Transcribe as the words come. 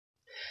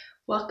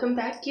Welcome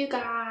back, you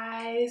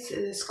guys. It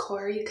is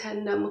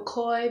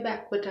CoriCuttingUpMcCoy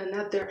back with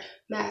another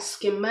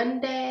Masking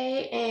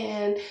Monday,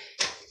 and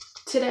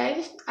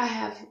today I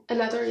have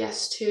another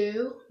Yes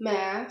to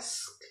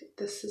mask.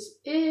 This is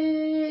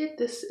it.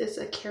 This is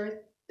a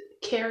carrot,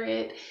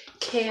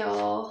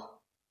 kale,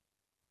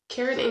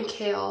 carrot and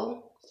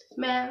kale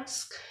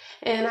mask,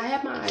 and I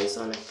had my eyes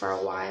on it for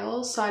a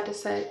while, so I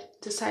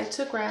decided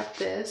to grab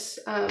this.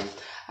 I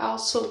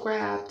also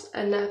grabbed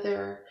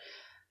another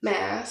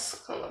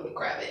mask. Oh, let me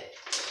grab it.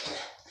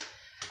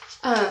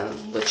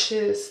 Which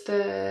is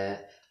the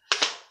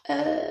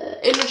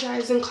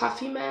energizing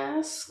coffee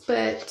mask.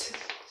 But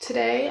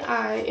today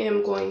I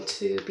am going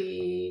to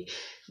be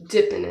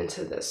dipping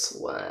into this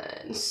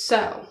one.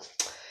 So,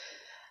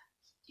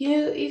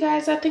 you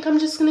guys, I think I'm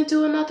just gonna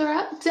do another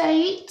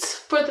update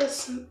for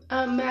this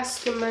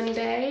Masking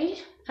Monday.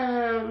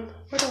 Where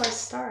do I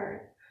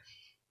start?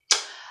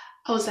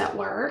 I was at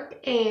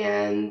work,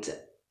 and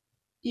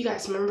you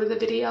guys remember the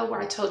video where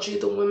I told you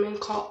the woman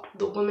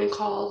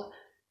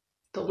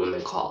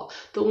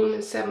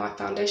said my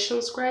foundation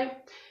was gray.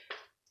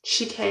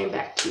 She came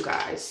back, you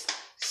guys.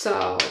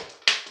 So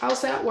I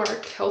was at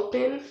work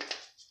helping,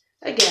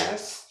 I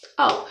guess.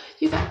 Oh,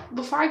 you guys,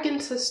 before I get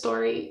into the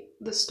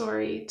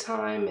story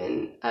time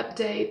and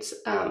updates,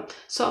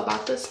 so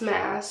about this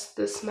mask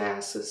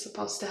is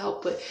supposed to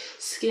help with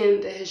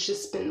skin that has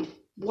just been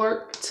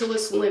worked to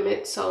its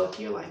limit. So if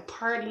you're like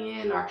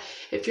partying or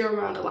if you're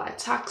around a lot of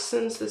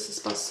toxins, this is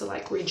supposed to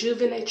like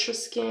rejuvenate your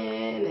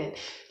skin and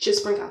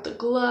just bring out the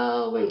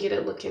glow and get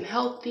it looking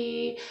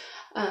healthy.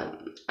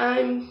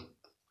 I'm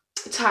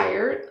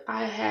tired.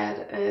 I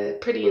had a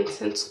pretty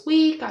intense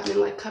week. I've been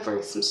like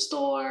covering some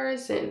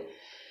stores, and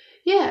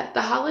yeah,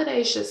 the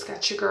holidays just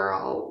got your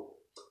girl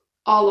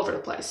all over the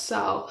place.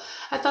 So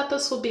I thought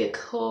this would be a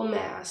cool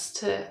mask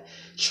to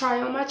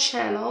try on my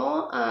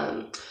channel.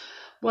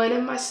 One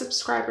of my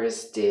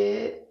subscribers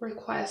did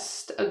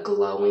request a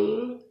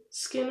glowing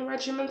skin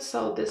regimen,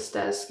 so this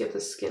does give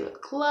the skin a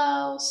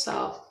glow.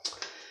 So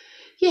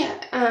yeah,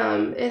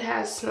 it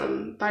has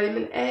some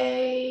vitamin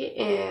A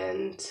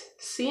and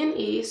C and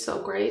E,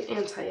 so great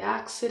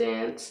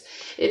antioxidants.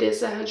 It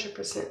is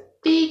 100%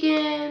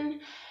 vegan.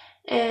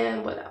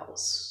 And what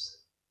else?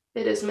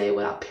 It is made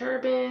without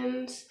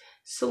parabens,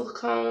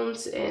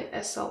 silicones, and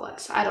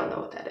SLS. I don't know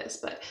what that is,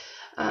 but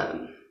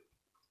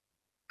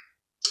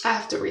I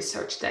have to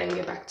research that and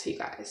get back to you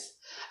guys.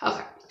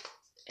 Okay.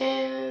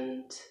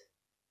 And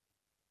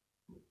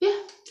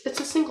yeah,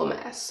 it's a single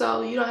mask,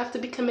 so you don't have to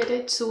be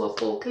committed to a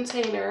full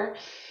container,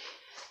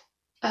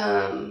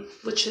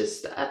 which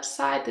is the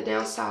upside. The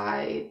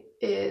downside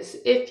is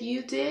if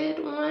you did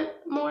want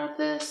more of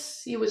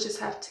this, you would just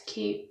have to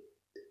keep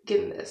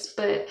getting this.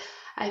 But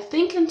I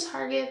think in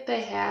Target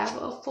they have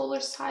a fuller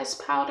size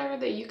powder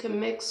that you can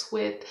mix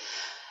with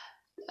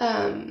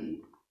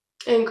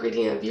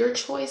ingredient of your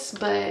choice,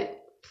 but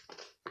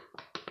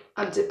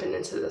I'm dipping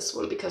into this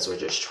one because we're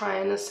just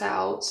trying this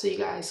out so you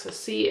guys can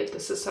see if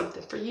this is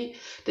something for you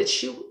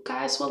that you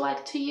guys would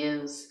like to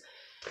use.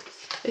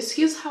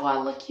 Excuse how I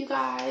look, you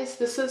guys.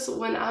 This is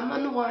when I'm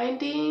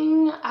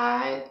unwinding.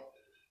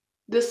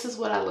 This is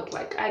what I look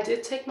like. I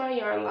did take my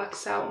yarn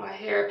locks out. My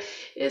hair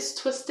is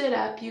twisted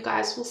up. You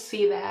guys will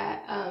see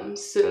that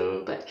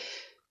soon, but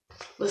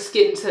let's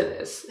get into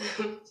this.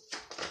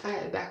 I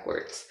had it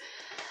backwards.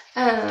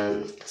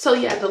 So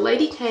yeah, the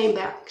lady came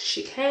back.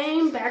 She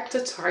came back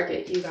to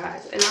Target, you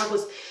guys, and I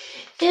was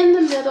in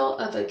the middle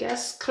of a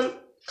guest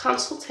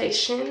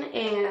consultation,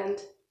 and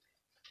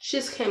she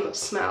just came up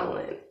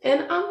smiling.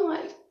 And I'm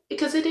like,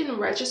 because it didn't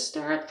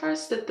register at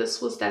first that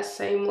this was that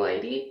same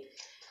lady.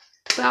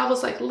 But I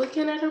was like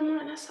looking at her more,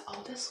 and I said,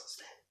 oh, this was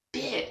that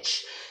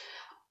bitch.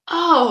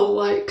 Oh,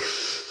 like,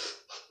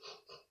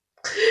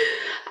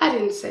 I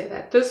didn't say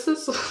that. This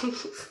is,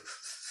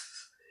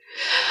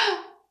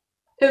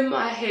 in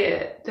my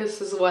head,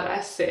 this is what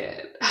I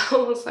said. I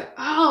was like,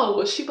 oh,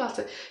 well,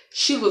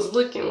 she was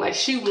looking like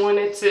she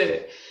wanted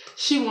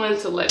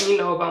to let me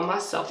know about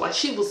myself. Like,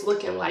 she was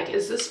looking like,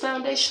 is this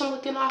foundation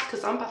looking off?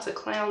 Because I'm about to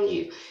clown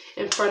you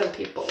in front of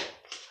people.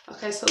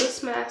 Okay, so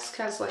this mask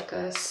has like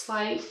a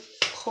slight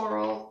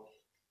coral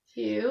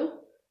hue.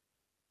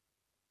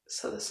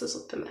 So this is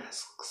what the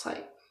mask looks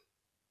like.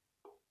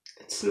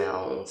 It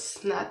smells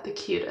not the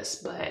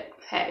cutest, but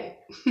hey,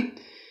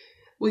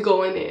 we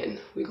going in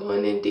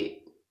deep.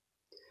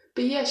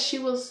 But yeah, she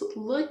was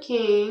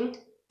looking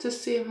to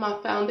see if my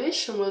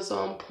foundation was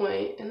on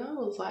point, and I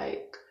was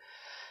like,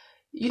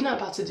 you're not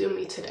about to do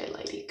me today,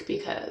 lady,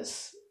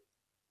 because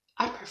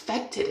I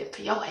perfected it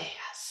for your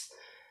ass.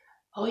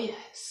 Oh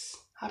yes,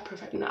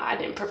 no, I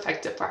didn't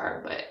perfect it for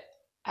her, but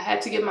I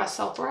had to get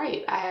myself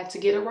right. I had to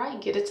get it right,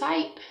 get it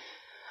tight.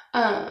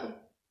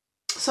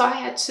 So I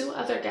had two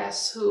other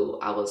guests who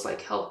I was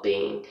like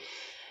helping,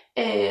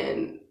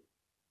 and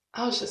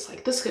I was just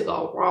like, this could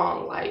go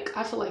wrong. Like,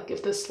 I feel like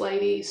if this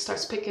lady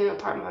starts picking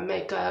apart my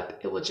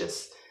makeup, it would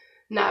just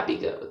not be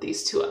good with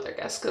these two other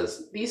guests.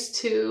 Because these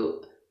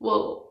two,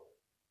 well,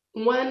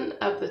 one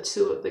of the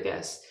two of the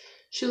guests,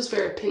 She was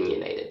very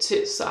opinionated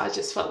too, so I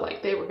just felt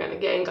like they were going to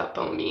gang up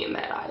on me in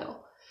that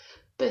aisle.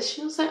 But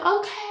she was like,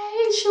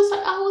 okay. She was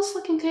like, oh, it's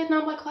looking good. And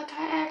I'm like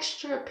I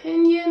asked your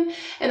opinion,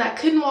 and I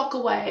couldn't walk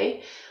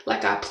away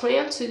like I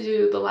planned to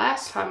do the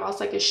last time. I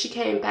was like, if she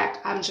came back,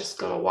 I'm just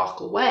going to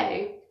walk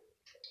away.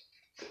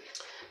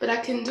 But I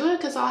couldn't do it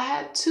because I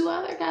had 2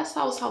 other guests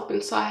I was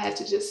helping, so I had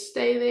to just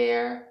stay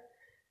there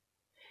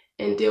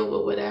and deal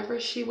with whatever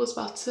she was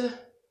about to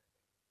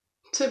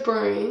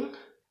bring.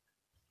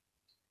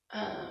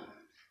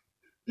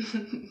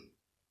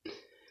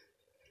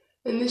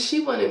 And then she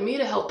wanted me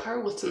to help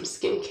her with some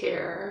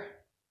skincare.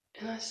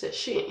 And I said,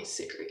 she ain't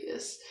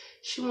serious.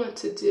 She wanted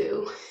to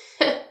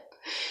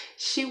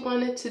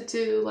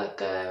do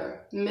like a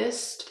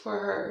mist for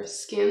her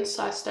skin.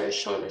 So I started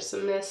showing her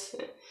some mist.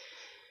 And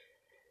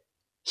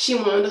she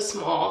wanted a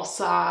small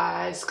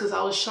size because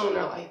I was showing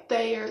her like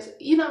theirs.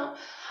 You know,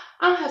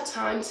 I don't have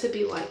time to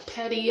be like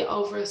petty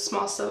over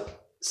small stuff,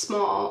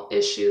 small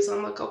issues.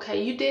 I'm like,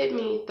 okay, you did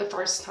me the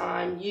first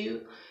time.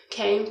 You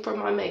came for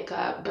my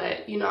makeup,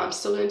 but you know, I'm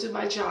still gonna do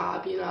my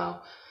job. You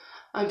know,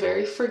 I'm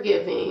very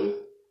forgiving.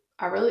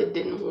 I really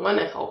didn't want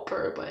to help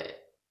her,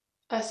 but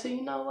I said,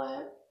 you know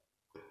what?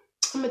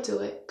 I'm gonna do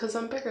it because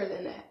I'm bigger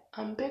than that.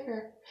 I'm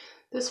bigger.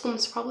 This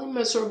woman's probably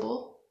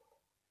miserable,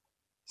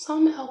 so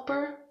I'm gonna help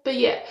her. But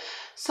yeah,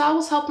 so I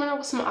was helping her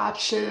with some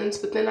options,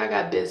 but then I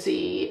got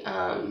busy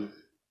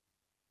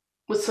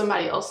with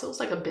somebody else. It was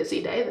like a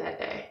busy day that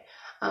day.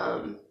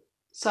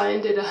 So I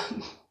ended up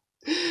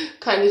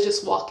kind of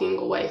just walking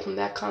away from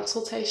that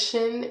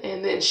consultation,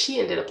 and then she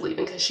ended up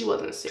leaving because she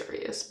wasn't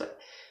serious. But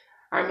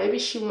or maybe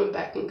she went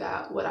back and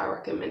got what I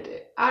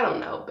recommended. I don't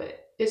know, but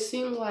it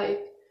seemed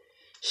like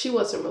she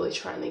wasn't really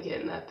trying to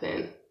get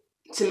nothing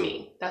to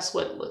me. That's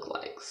what it looked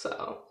like.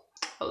 So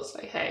I was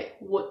like, hey,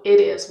 it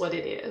is what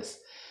it is.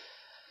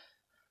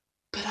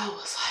 But I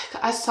was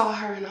like, I saw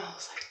her and I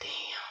was like,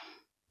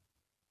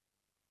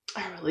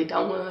 damn, I really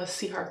don't want to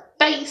see her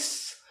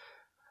face.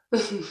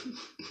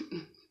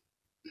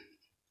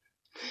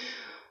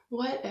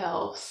 What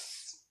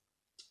else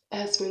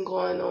has been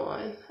going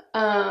on?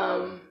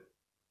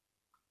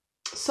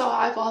 So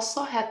I've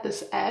also had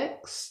this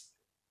ex.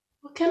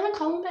 Well, can I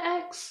call him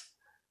an ex?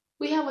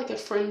 We have like a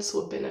friends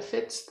with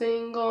benefits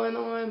thing going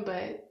on,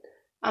 but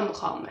I'm gonna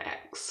call him an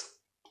ex.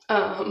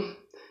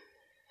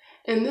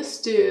 And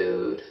this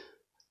dude,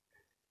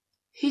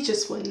 he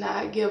just would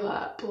not give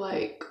up.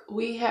 Like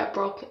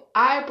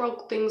I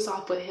broke things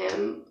off with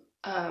him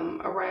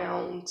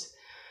around,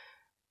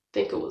 I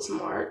think it was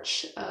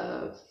March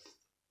of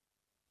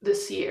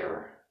this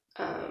year.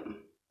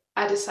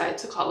 I decided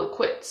to call it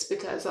quits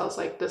because I was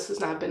like, this is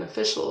not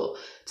beneficial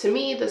to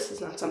me. This is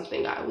not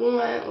something I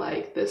want.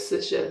 Like, this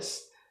is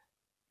just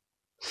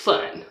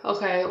fun,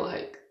 okay?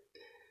 Like,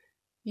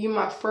 you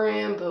my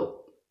friend, but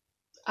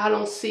I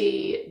don't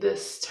see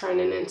this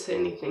turning into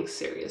anything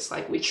serious.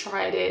 Like, we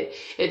tried it.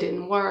 It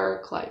didn't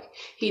work. Like,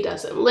 he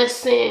doesn't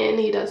listen.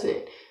 He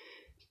doesn't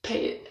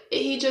pay.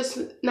 He just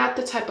not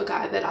the type of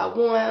guy that I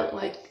want.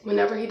 Like,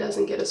 whenever he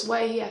doesn't get his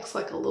way, he acts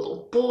like a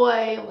little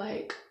boy.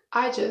 Like,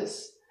 I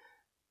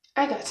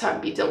got time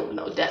to be dealing with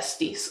no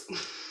dusties.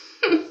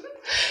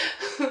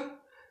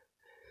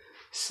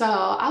 So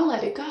I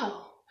let it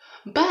go.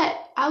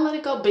 But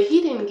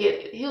he didn't get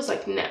it. He was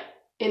like, no.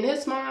 In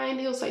his mind,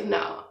 he was like,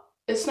 no,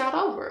 it's not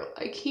over.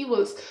 Like, he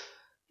was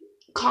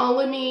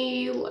calling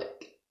me,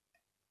 like,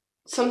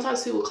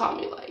 sometimes he would call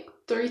me like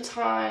 3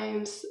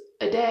 times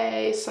a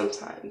day,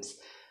 sometimes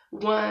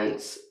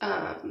once.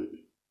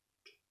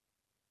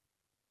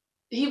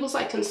 He was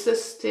like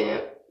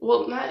consistent.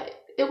 Well,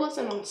 it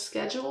wasn't on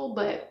schedule,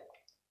 but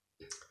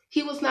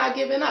he was not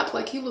giving up.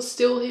 Like, he was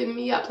still hitting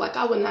me up. Like,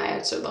 I would not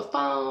answer the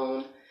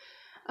phone.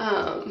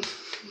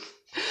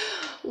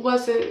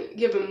 Wasn't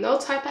giving no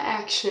type of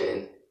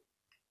action.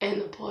 And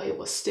the boy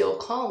was still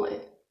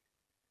calling.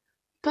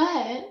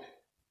 But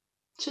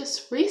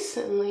just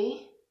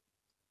recently,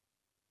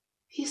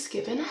 he's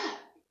given up.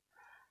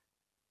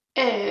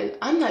 And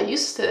I'm not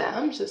used to that.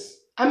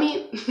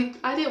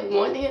 I didn't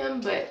want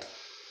him, but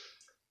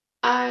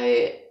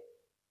I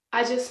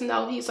just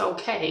know he's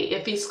okay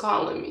if he's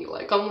calling me.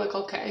 Like, I'm like,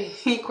 okay,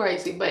 he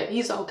crazy, but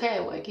he's okay.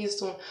 Like, he's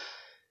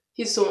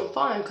doing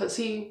fine because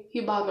he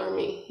bothered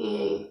me.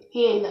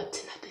 He ain't up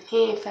to nothing.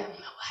 He ain't found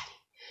nobody.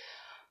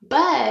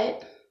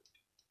 But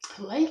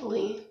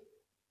lately,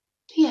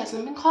 he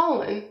hasn't been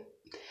calling.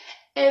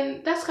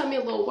 And that's got me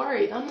a little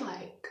worried. I'm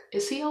like,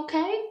 is he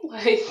okay?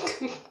 Like,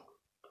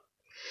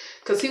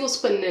 because he was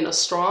putting in a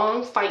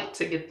strong fight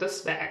to get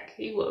this back.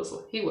 He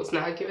was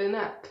not giving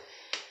up.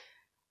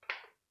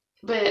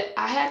 But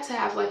I had to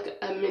have like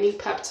a mini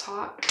pep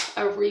talk,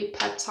 a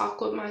re-pep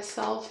talk with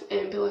myself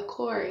and be like,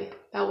 Cori,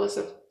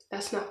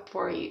 that's not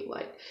for you.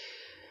 Like,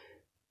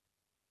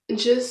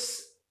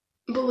 just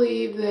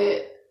believe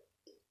that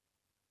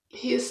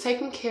he is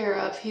taken care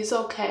of. He's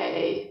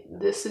okay.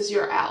 This is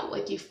your out.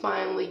 Like, you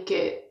finally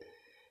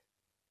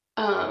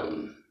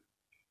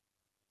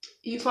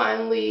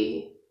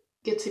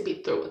get to be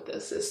through with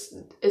this.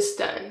 It's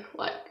done.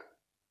 Like,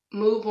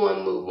 move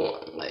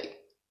on. Like,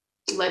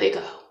 let it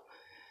go.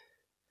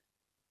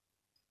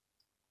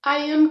 I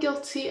am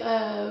guilty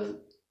of,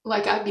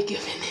 like, I'd be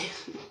giving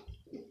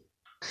in.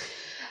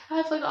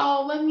 I was like,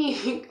 oh,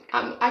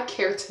 I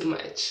care too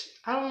much.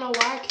 I don't know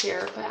why I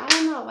care, but I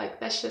don't know. Like,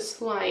 that's just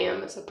who I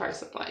am as a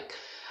person. Like,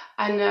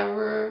 I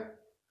never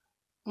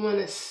want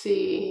to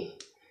see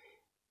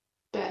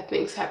bad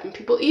things happen to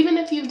people. Even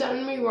if you've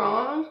done me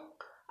wrong,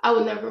 I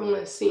would never want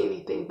to see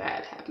anything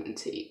bad happen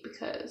to you,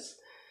 because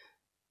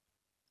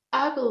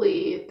I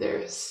believe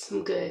there's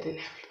some good in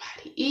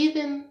everybody.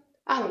 Even,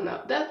 I don't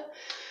know,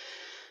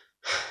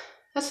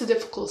 that's a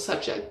difficult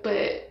subject,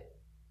 but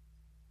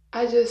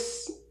I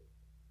just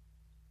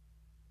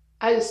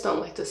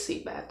don't like to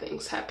see bad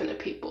things happen to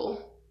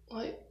people.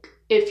 Like,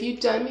 if you've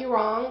done me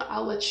wrong,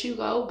 I'll let you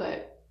go,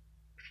 but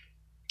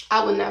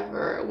I would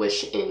never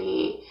wish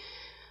any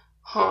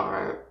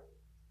harm.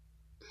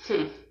 Let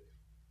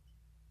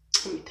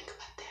me think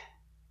about that.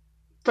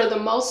 For the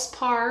most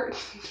part,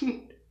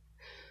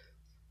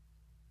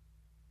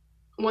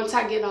 once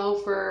I get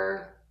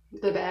over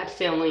the bad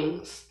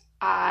feelings,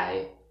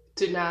 I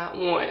do not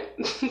want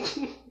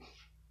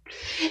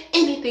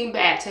anything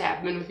bad to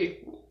happen to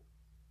people.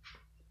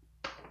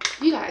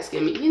 You guys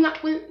get me.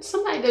 When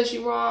somebody does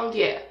you wrong,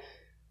 yeah,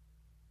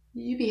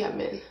 you be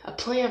having a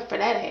plan for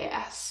that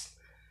ass.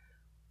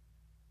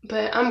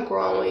 But I'm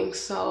growing,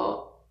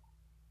 so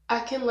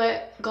I can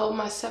let go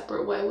my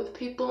separate way with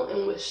people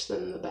and wish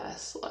them the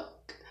best.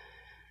 Like,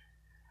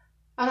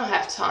 I don't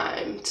have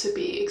time to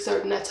be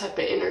exerting that type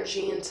of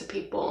energy into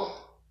people,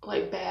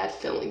 like bad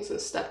feelings and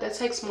stuff. That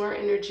takes more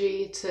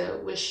energy to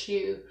wish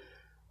you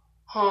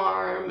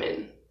harm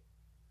and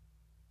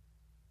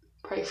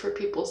pray for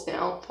people's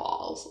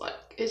downfalls.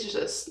 Like, it's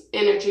just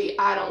energy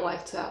I don't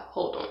like to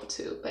hold on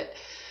to. But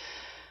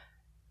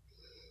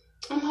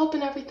I'm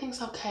hoping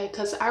everything's okay,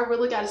 because I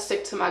really got to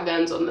stick to my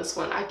guns on this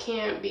one. I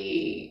can't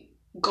be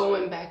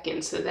going back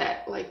into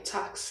that, like,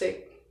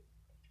 toxic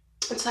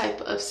type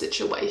of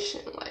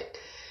situation. Like,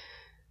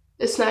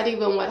 it's not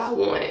even what I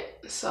want.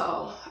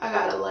 So I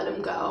gotta let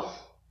him go.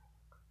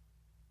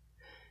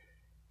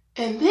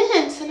 And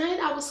then tonight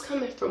I was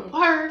coming from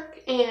work,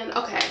 and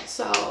okay,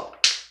 so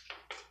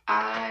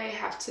I'm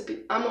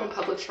on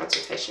public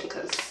transportation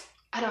because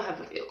I don't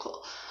have a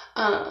vehicle.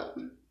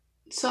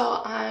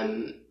 So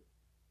I'm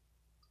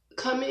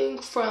coming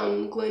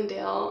from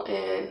Glendale,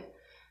 and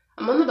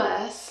I'm on the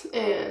bus,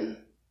 and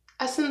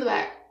I sit in the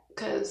back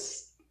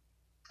because,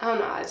 I don't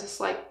know, I just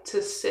like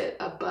to sit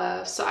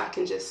above so I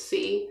can just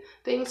see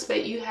things.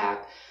 But you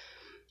have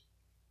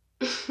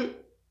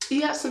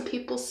some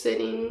people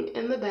sitting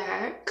in the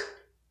back,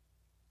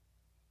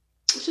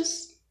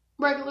 just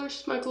regular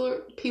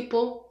smuggler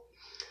people.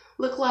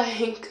 Look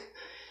like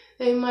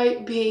they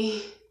might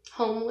be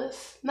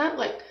homeless. Not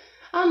like,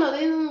 I don't know,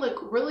 they didn't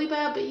look really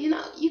bad, but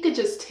you could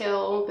just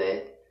tell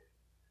that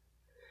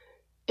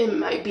it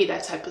might be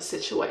that type of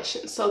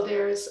situation. So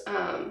there's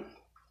a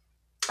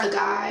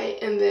guy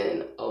and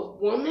then a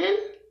woman.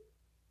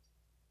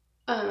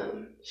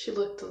 She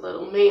looked a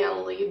little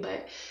manly,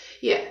 but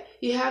yeah,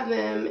 you have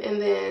them,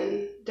 and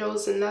then there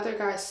was another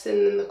guy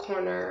sitting in the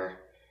corner.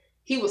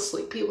 He was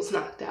asleep, he was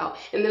knocked out,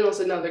 and then there was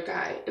another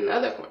guy in the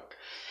other corner.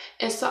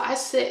 And so I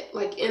sit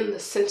like in the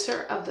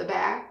center of the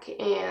back,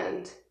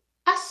 and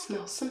I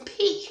smell some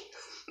pee.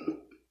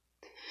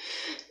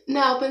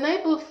 Now, the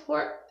night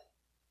before,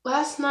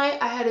 last night,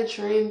 I had a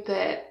dream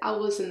that I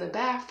was in the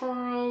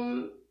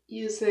bathroom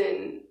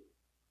using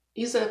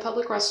a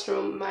public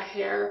restroom. My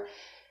hair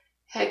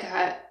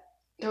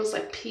there was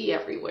like pee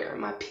everywhere.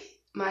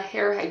 My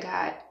hair had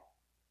got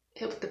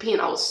hit with the pee,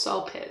 and I was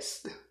so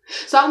pissed.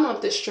 So I don't know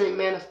if this dream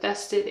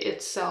manifested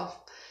itself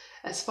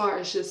as far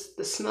as just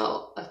the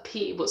smell of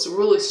pee was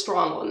really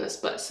strong on this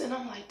bus. And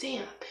I'm like,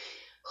 damn,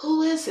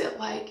 who is it?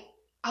 Like,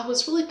 I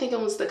was really thinking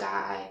it was the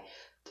guy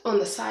on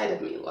the side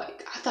of me.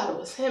 Like, I thought it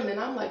was him. And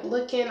I'm like I'm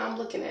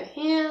looking at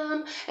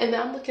him, and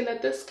then I'm looking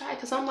at this guy,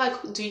 because I'm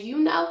like, do you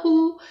know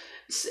who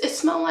it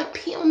smelled like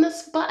pee on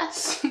this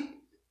bus?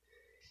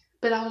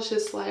 But I was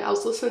just like, I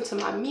was listening to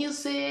my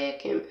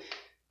music and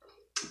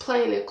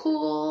playing it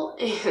cool,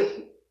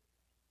 and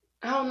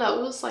I don't know,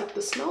 it was like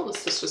the smell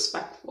was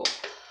disrespectful.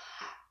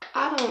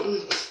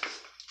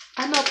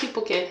 I know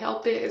people can't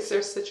help it, it's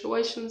their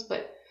situations,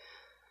 but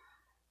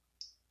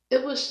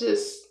it was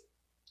just,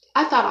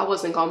 I thought I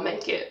wasn't gonna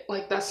make it.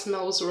 Like, that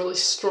smell was really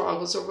strong. It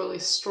was a really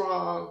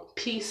strong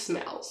pee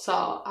smell.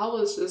 So I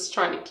was just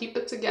trying to keep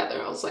it together.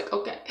 I was like,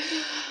 okay,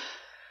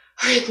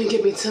 hurry up and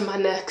get me to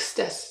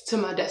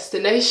my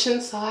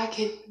destination so I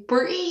can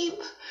breathe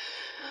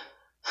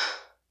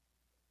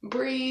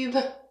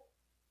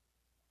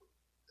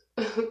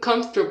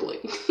comfortably.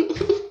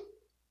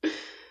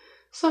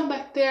 So I'm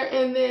back there,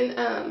 and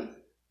then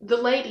the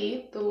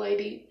lady,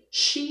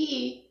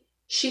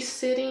 she's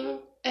sitting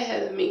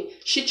ahead of me.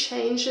 She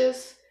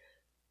changes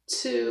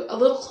to a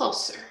little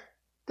closer.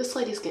 This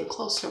lady's getting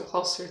closer and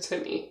closer to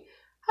me.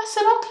 I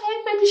said,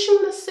 okay, maybe she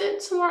want to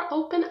sit somewhere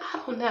open.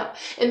 I don't know.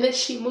 And then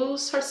she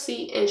moves her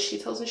seat, and she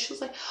tells me, she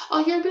was like,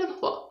 oh, you're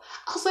beautiful.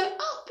 I was like,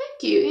 oh,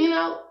 thank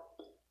you,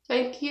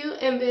 thank you.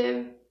 And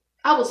then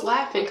I was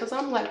laughing, because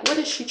I'm like, what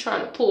is she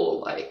trying to pull?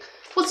 Like,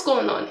 what's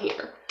going on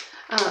here?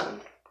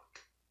 And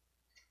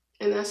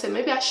I said,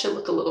 maybe I should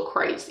look a little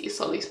crazy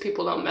so these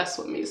people don't mess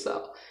with me.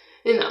 So,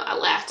 you know, I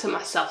laughed to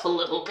myself a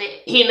little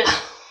bit, you know.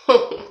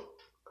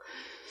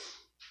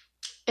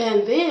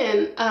 And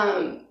then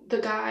the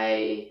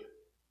guy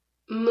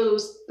in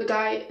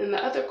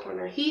the other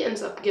corner, he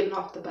ends up getting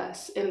off the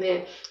bus. And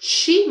then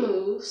she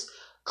moves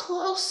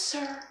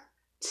closer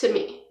to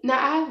me. Now,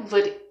 I have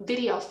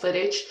video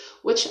footage,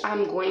 which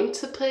I'm going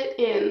to put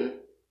in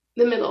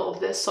the middle of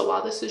this. So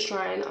while this is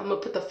drying, I'm gonna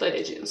put the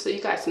footage in so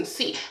you guys can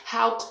see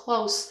how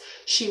close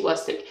she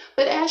was to me.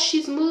 But as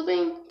she's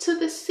moving to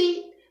the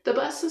seat, the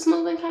bus is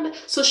moving kind of,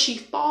 so she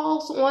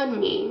falls on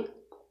me,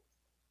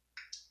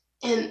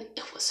 and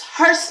it was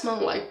her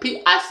smelling like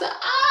pee. I said,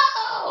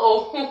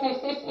 oh.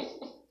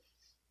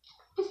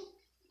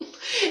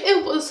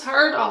 It was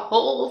her the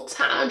whole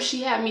time.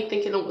 She had me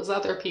thinking it was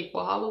other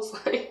people. I was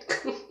like,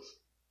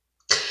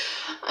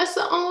 I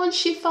said, oh, and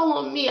she fell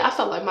on me. I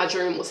felt like my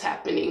dream was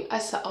happening. I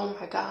said, oh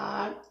my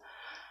God,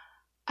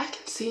 I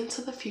can see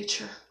into the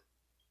future.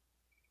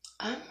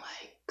 I'm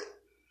like,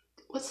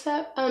 what's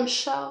that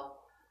show?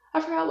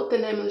 I forgot what the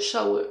name of the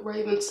show with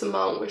Raven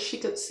Simone, where she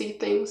could see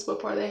things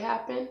before they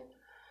happen.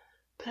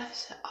 But I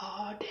said,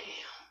 oh, damn.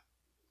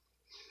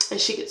 And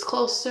she gets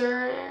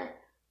closer.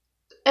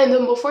 And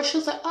then before she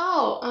was like,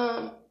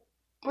 oh,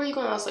 where are you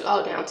going? I was like,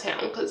 oh,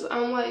 downtown. Because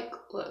I'm like,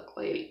 look,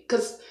 lady.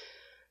 Because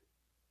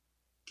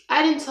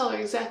I didn't tell her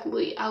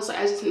exactly. I was like,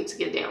 I just need to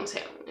get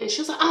downtown. And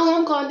she was like, oh,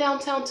 I'm going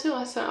downtown too.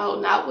 I said,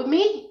 oh, not with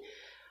me.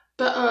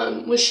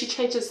 But when she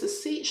changes the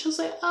seat, she was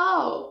like,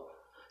 oh,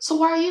 so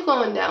why are you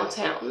going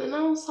downtown? And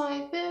I was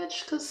like,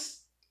 bitch, because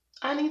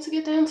I need to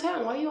get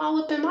downtown. Why are you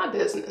all up in my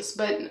business?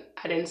 But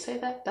I didn't say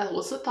that. That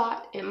was a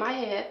thought in my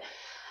head.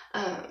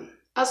 I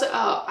was like,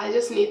 oh, I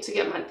just need to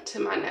get to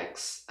my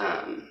next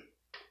ride,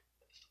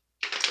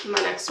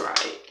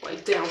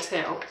 like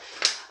downtown.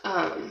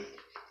 And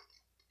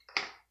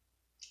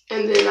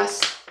then I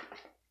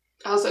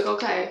was like,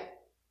 okay,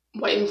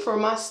 waiting for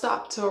my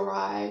stop to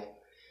arrive.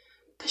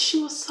 But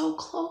she was so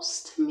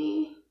close to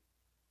me.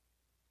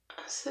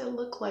 I said,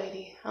 look,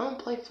 lady, I don't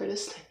play for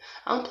this thing.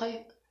 I don't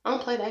play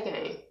that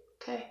game,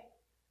 okay?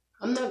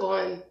 I'm not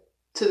going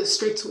to the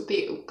streets with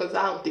you because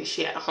I don't think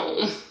she had a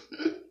home.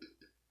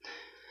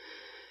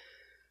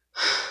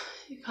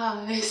 You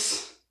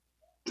guys,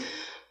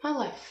 my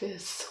life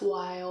is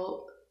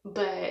wild,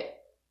 but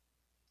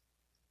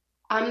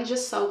I'm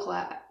just so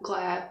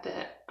glad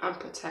that I'm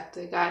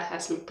protected. God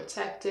has me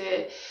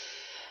protected,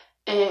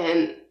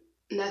 and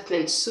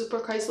nothing super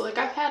crazy. Like,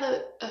 I've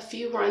had a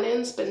few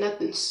run-ins, but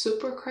nothing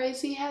super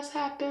crazy has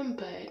happened.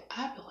 But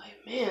I'd be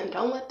like, man,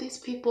 don't let these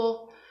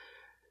people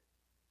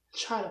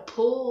try to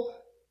pull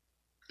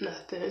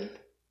nothing,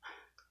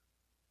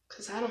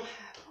 because I don't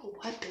have a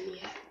weapon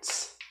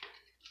yet.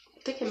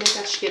 I'm thinking maybe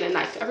I should get a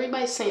knife.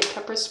 Everybody's saying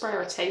pepper spray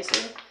or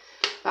taser.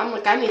 But I'm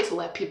like, I need to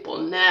let people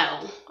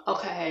know.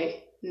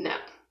 Okay, no.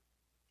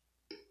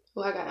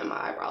 Well, I got in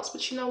my eyebrows,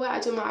 but you know what? I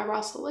do my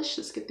eyebrows, so let's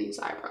just get these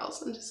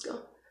eyebrows. I'm just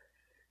gonna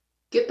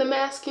get the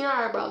mask in your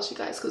eyebrows, you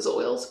guys, because the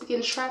oils be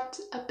getting trapped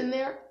up in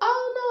there.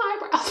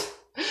 Oh, no, eyebrows.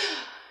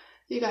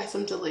 You guys,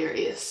 I'm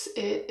delirious.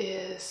 It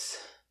is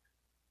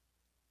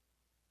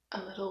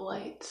a little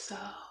late, so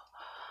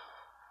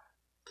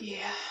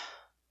yeah.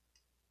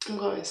 I'm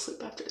going to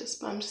sleep after this,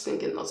 but I'm just going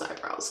to get in those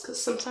eyebrows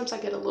because sometimes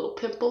I get a little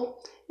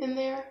pimple in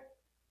there.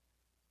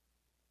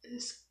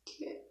 It's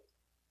cute.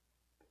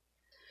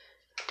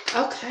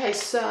 Okay,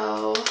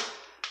 so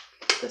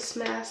this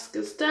mask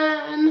is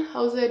done. I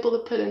was able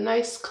to put a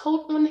nice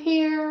coat on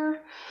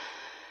here.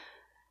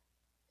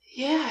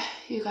 Yeah,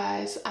 you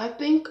guys, I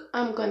think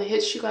I'm going to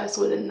hit you guys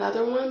with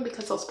another one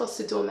because I was supposed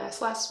to do a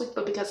mask last week,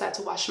 but because I had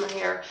to wash my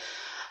hair,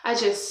 I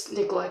just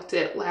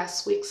neglected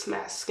last week's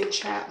mask and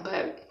chat,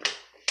 but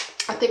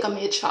I think I'm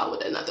gonna hit y'all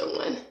with another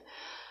one.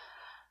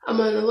 I'm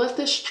gonna let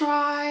this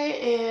dry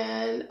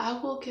and I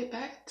will get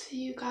back to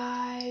you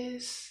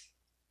guys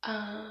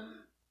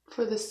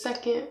for the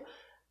second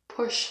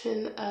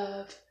portion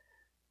of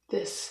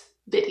this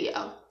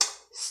video.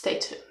 Stay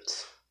tuned.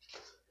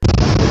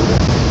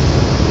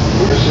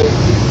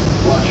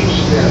 Watch your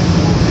step.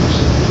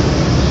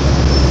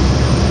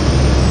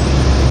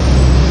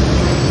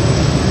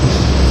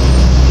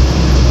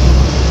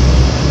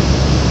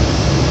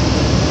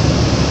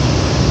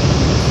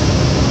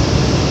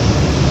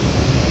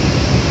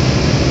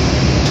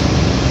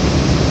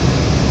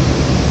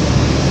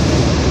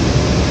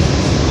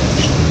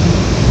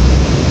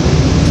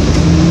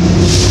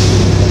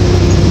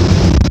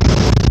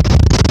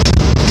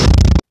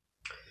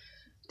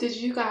 Did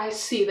you guys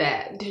see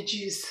that? Did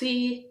you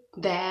see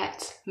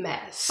that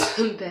mess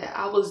that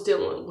I was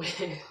dealing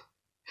with?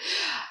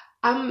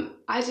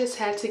 I just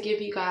had to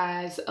give you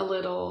guys a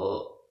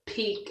little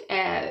peek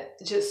at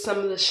just some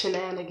of the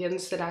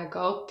shenanigans that I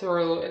go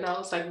through, and I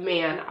was like,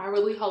 man, I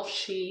really hope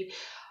she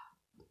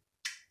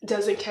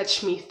doesn't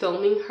catch me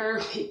filming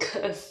her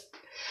because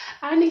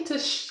I need to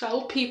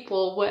show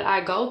people what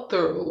I go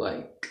through,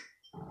 like,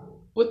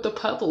 with the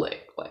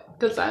public, like,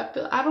 because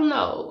I don't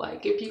know,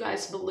 like, if you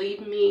guys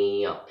believe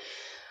me,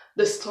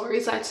 the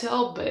stories I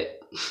tell, but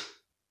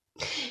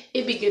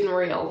it be getting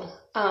real.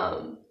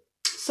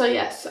 So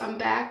yes, I'm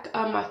back.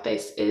 My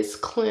face is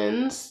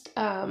cleansed.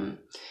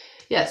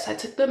 Yes, I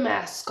took the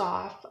mask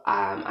off.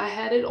 I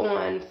had it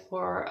on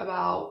for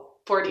about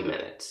 40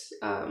 minutes.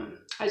 I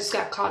just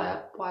got caught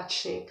up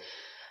watching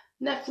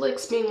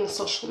Netflix, being on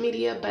social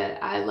media,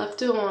 but I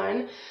left it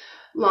on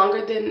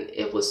longer than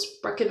it was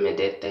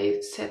recommended.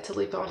 They said to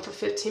leave it on for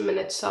 15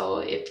 minutes. So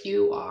if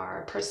you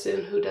are a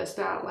person who does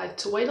not like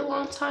to wait a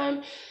long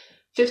time,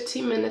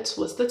 15 minutes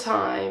was the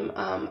time.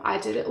 I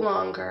did it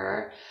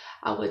longer.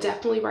 I would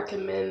definitely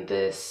recommend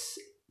this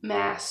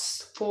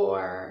mask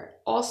for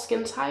all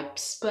skin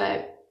types,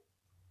 but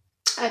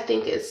I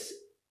think it's,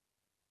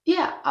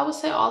 yeah, I would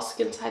say all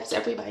skin types.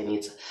 Everybody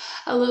needs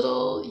a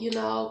little,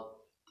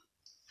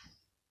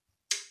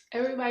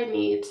 everybody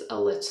needs a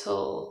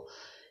little,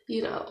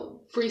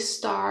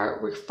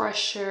 restart,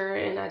 refresher,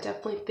 and I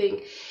definitely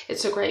think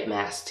it's a great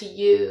mask to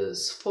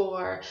use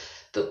for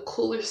the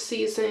cooler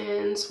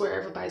seasons where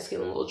everybody's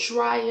getting a little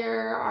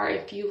drier, or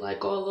if you like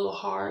go a little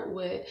hard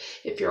with,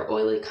 if you're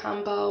oily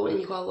combo and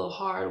you go a little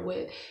hard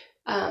with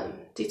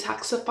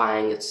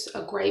detoxifying, it's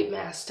a great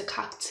mask to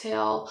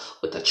cocktail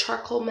with a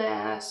charcoal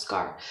mask,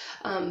 or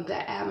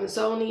the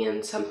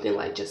Amazonian, something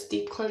like just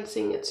deep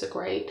cleansing. It's a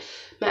great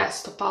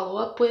mask to follow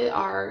up with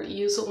or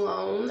use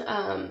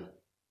alone.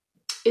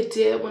 It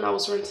did, when I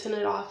was rinsing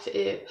it off,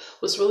 it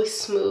was really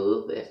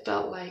smooth. It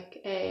felt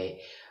like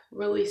a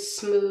really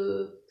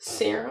smooth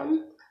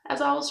serum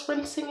as I was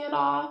rinsing it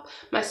off.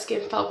 My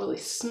skin felt really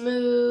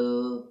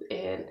smooth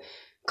and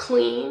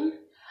clean.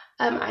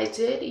 I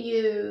did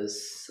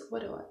use,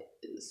 what do I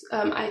use?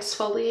 I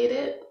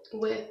exfoliated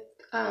with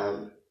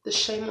the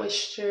Shea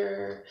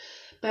Moisture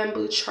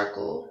Bamboo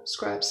Charcoal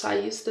Scrub. So I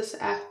used this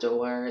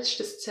afterwards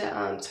just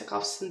to take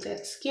off some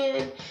dead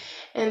skin.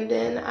 And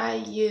then I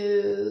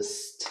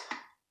used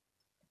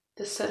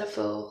the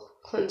Cetaphil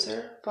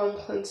cleanser, foam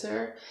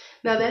cleanser.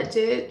 Now that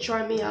did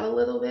dry me out a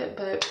little bit,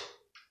 but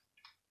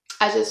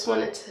I just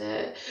wanted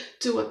to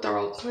do a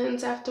thorough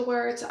cleanse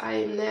afterwards. I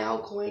am now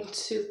going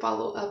to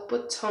follow up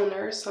with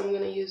toner. So I'm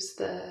going to use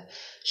the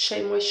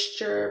Shea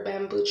Moisture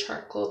Bamboo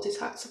Charcoal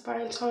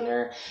Detoxifying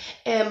Toner.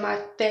 And my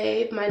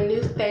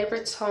new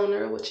favorite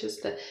toner, which is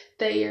the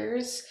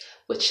Thayer's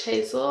Witch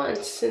Hazel and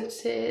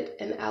Scented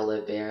and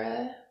Aloe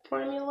Vera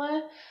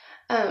formula.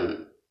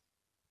 I'm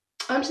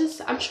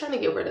trying to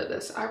get rid of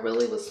this.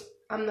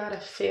 I'm not a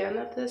fan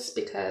of this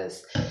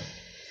because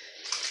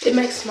it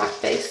makes my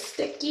face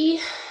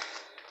sticky.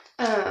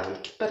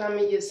 But I'm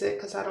gonna use it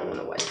because I don't want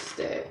to waste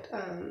it.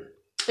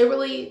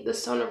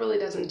 This toner really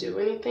doesn't do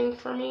anything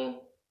for me.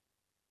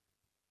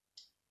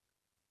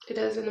 It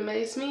doesn't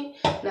amaze me.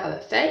 Now the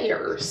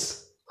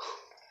Thayer's,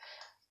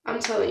 I'm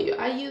telling you,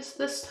 I use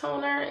this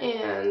toner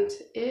and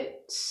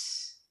it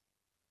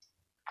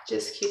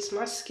just keeps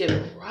my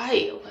skin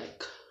right.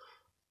 Like,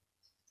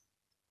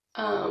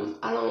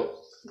 I don't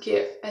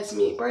get as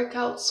many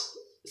breakouts.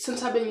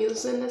 Since I've been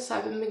using this,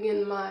 I've been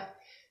getting my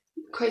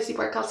crazy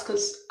breakouts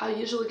because I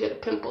usually get a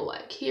pimple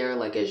like here,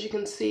 like as you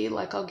can see,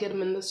 like I'll get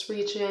them in this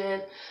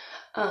region.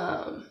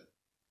 Or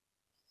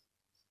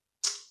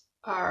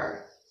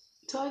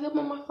do I get them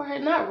on my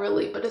forehead? Not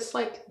really, but it's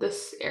like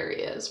this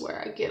area is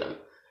where I get them.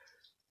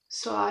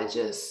 So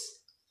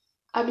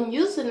I've been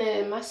using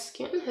it and my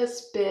skin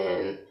has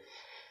been,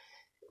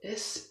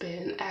 it's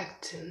been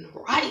acting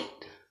right.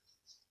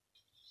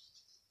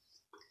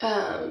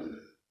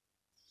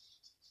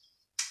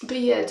 But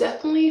yeah,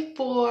 definitely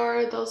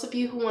for those of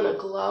you who want to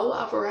glow,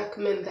 I would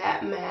recommend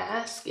that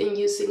mask and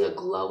using a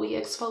glowy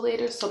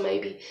exfoliator. So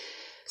maybe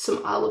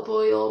some olive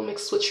oil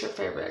mixed with your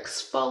favorite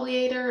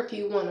exfoliator if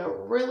you want to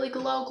really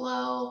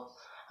glow.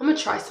 I'm going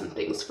to try some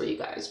things for you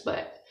guys,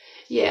 but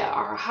yeah,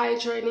 our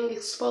hydrating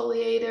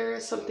exfoliator,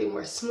 something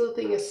more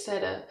smoothing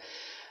instead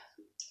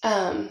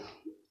of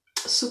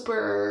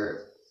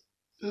super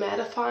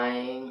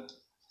mattifying.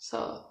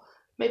 So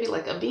maybe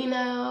like a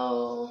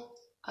Vino.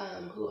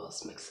 Who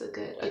else makes it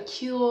good? A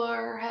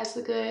Cure has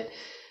a good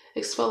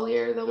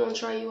exfoliator that won't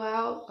dry you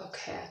out.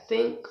 Okay, I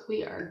think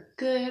we are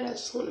good. I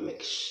just want to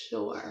make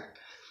sure.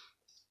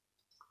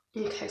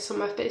 Okay, so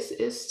my face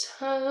is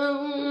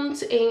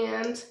toned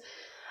and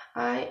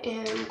I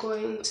am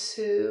going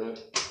to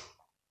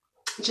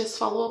just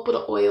follow up with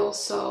an oil.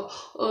 So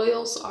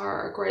oils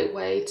are a great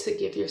way to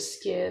give your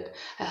skin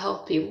a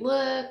healthy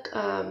look.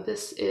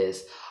 This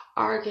is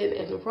Argan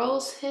and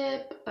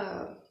Rosehip.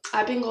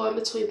 I've been going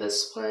between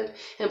this one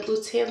and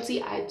Blue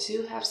Tansy. I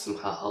do have some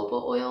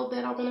jojoba oil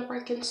that I want to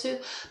break into,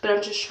 but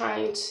I'm just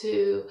trying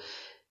to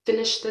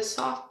finish this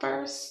off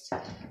first.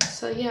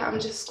 So yeah, I'm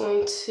just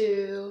going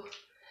to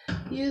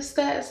use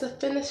that as a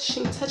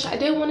finishing touch. I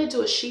did want to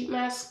do a sheet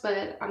mask,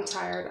 but I'm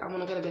tired. I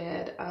want to go to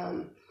bed.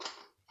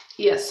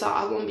 Yeah, so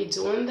I won't be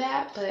doing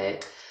that,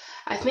 but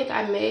I think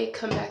I may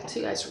come back to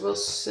you guys real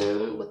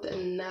soon with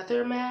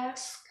another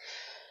mask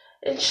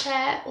and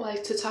chat,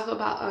 like to talk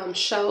about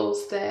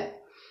shows that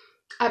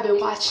I've been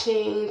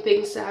watching,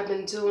 things that I've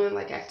been doing,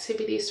 like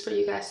activities for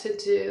you guys to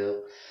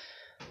do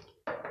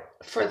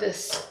for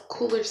this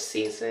cooler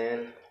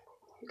season.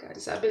 You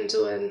guys, I've been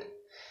doing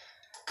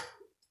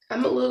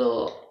I'm a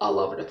little all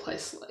over the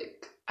place.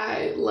 Like,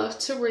 I love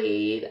to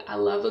read. I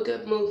love a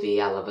good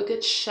movie. I love a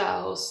good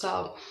show.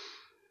 So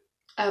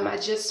I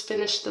just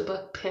finished the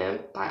book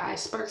Pimp by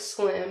Iceberg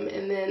Slim,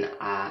 and then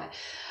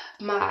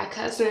my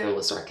cousin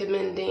was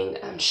recommending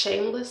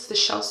Shameless, the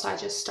show, so I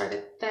just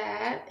started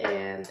that,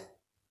 and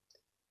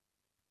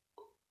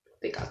I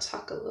think I'll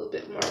talk a little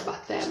bit more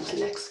about that in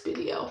my next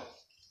video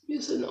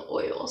using the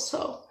oil.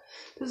 So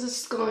this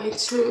is going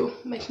to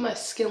make my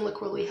skin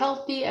look really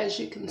healthy, as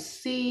you can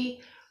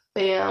see.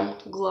 Bam,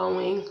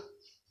 glowing.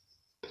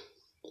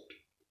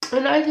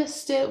 And I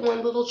just did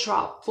one little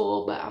drop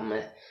full, but I'm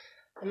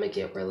gonna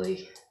get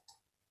really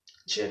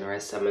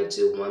generous. I'm gonna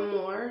do one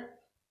more.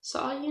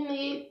 So all you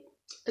need,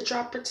 a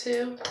drop or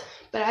two,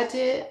 but I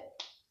did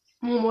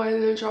more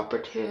than a drop or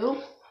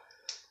two,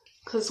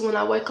 because when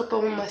I wake up I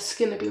want my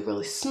skin to be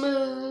really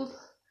smooth.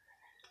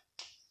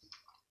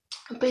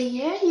 But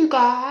yeah, you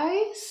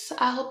guys,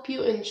 I hope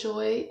you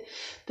enjoyed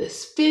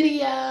this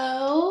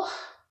video.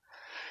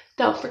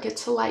 Don't forget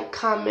to like,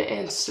 comment,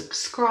 and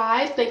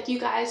subscribe. Thank you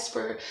guys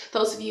for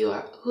those of you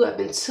who have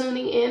been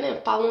tuning in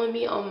and following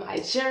me on my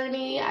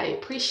journey. I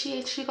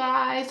appreciate you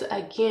guys.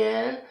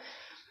 Again,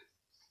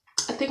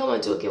 I think I'm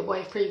going to do a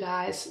giveaway for you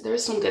guys.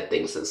 There's some good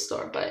things in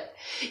store, but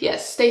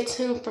yes, stay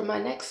tuned for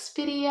my next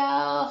video.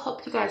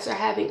 Hope you guys are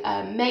having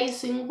an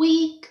amazing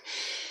week.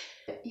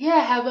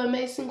 Yeah, have an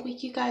amazing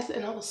week, you guys,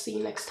 and I will see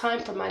you next time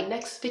for my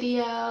next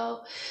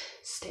video.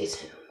 Stay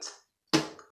tuned.